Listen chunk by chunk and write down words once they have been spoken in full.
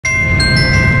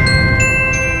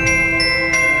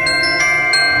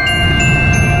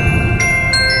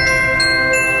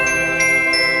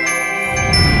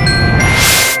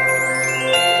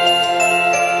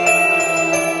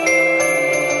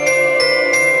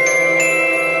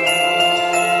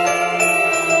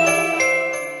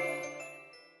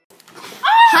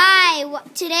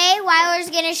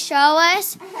to show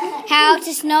us how to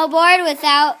snowboard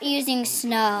without using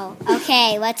snow.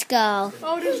 Okay, let's go.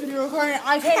 Oh, this video recording.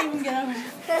 I can't even get over it.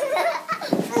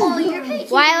 Oh, you're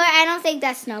Wyler, I don't think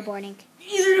that's snowboarding.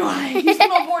 Neither do I. He's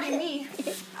snowboarding me.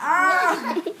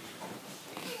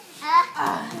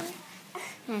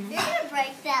 You're gonna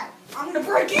break them. I'm gonna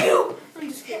break you. I'm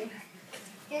just kidding.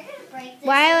 You're gonna break this.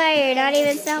 Wyler, you're not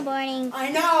even snowboarding.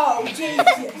 I know. Jesus.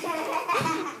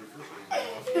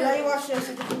 Ready? Watch this.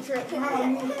 It's a good trick.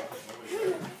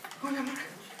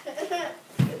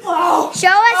 Whoa. Show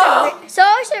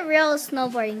us a real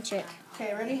snowboarding trick.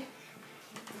 Okay, ready?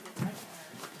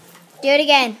 Do it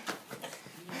again.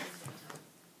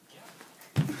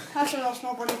 That's a real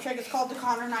snowboarding trick. It's called the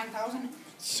Connor 9000.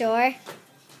 Sure.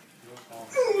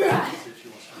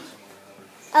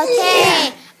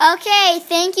 Okay,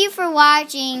 thank you for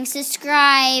watching.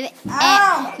 Subscribe.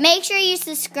 And make sure you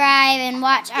subscribe and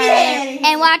watch our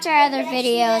other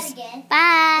videos.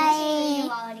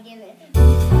 Bye.